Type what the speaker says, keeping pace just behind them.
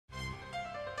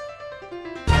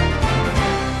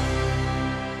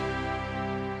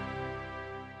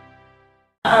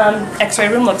x-ray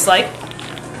room looks like.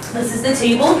 This is the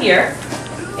table here,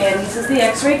 and this is the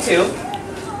x-ray tube.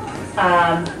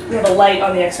 We have a light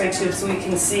on the x-ray tube so we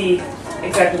can see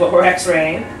exactly what we're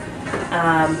x-raying.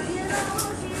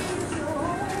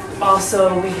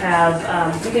 Also, we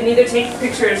have, we can either take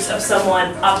pictures of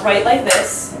someone upright like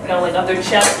this, you know, like of their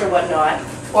chest or whatnot,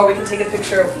 or we can take a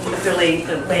picture of if they're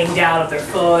laying down of their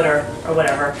foot or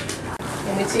whatever.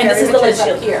 And we see and this is the lead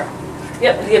shield here.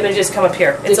 Yep, the images come up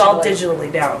here. It's all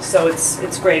digitally now, so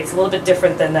it's great. It's a little bit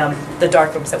different than the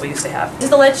dark rooms that we used to have. This is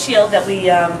the lead shield that we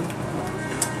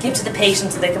give to the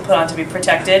patient so they can put on to be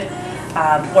protected,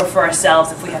 or for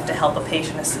ourselves if we have to help a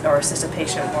patient or assist a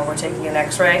patient while we're taking an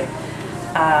x-ray.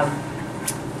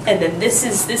 And then this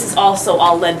is also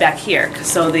all lead back here.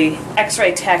 So the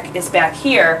x-ray tech is back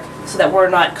here so that we're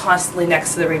not constantly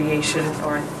next to the radiation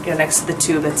or next to the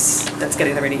tube that's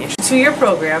getting the radiation. 2-year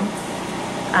program.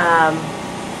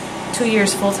 2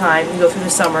 years full-time. You go through the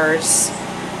summers.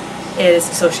 It is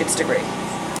an associate's degree.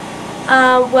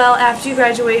 Well, after you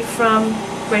graduate from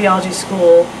radiology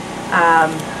school,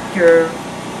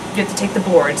 you have to take the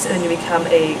boards, and then you become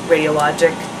a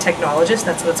radiologic technologist.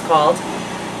 That's what it's called.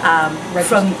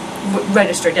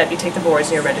 Registered. Yeah, you take the boards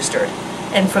and you're registered.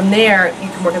 And from there, you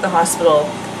can work at the hospital,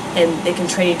 and they can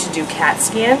train you to do CAT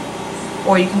scan,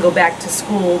 or you can go back to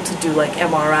school to do like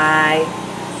MRI.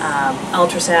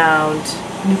 Ultrasound,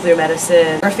 nuclear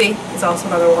medicine. Sonography is also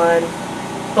another one.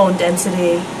 Bone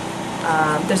density.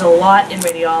 There's a lot in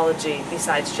radiology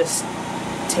besides just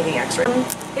taking x-ray. You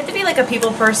have to be like a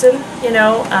people person, you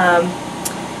know.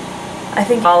 I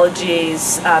think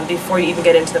biology's before you even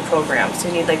get into the program. So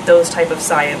you need like those type of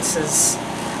sciences.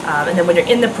 And then when you're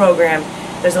in the program,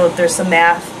 there's some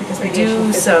math because we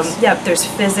do some, there's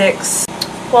physics.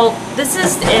 Well, this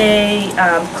is a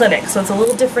clinic, so it's a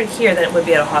little different here than it would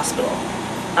be at a hospital.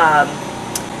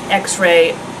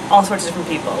 X-ray, all sorts of different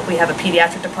people. We have a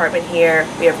pediatric department here,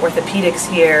 we have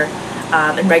orthopedics here,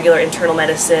 and regular internal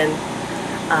medicine,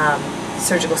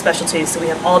 surgical specialties, so we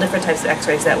have all different types of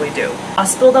x-rays that we do.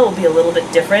 Hospital, though, will be a little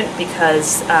bit different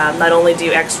because not only do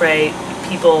you x-ray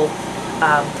people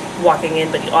walking in,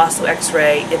 but you also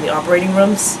x-ray in the operating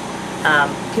rooms.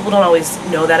 People don't always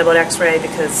know that about x-ray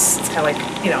because it's kind of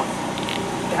like, you know,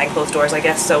 behind closed doors, I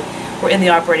guess. So we're in the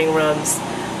operating rooms,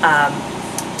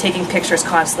 taking pictures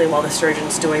constantly while the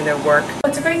surgeon's doing their work.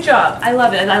 It's a great job. I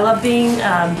love it. And I love being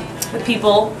with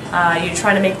people. You're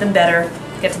trying to make them better,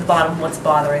 get to the bottom of what's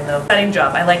bothering them. Exciting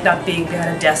job. I like not being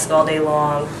behind a desk all day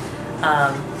long.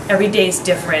 Every day's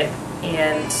different,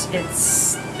 and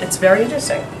it's very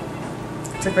interesting.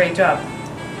 It's a great job.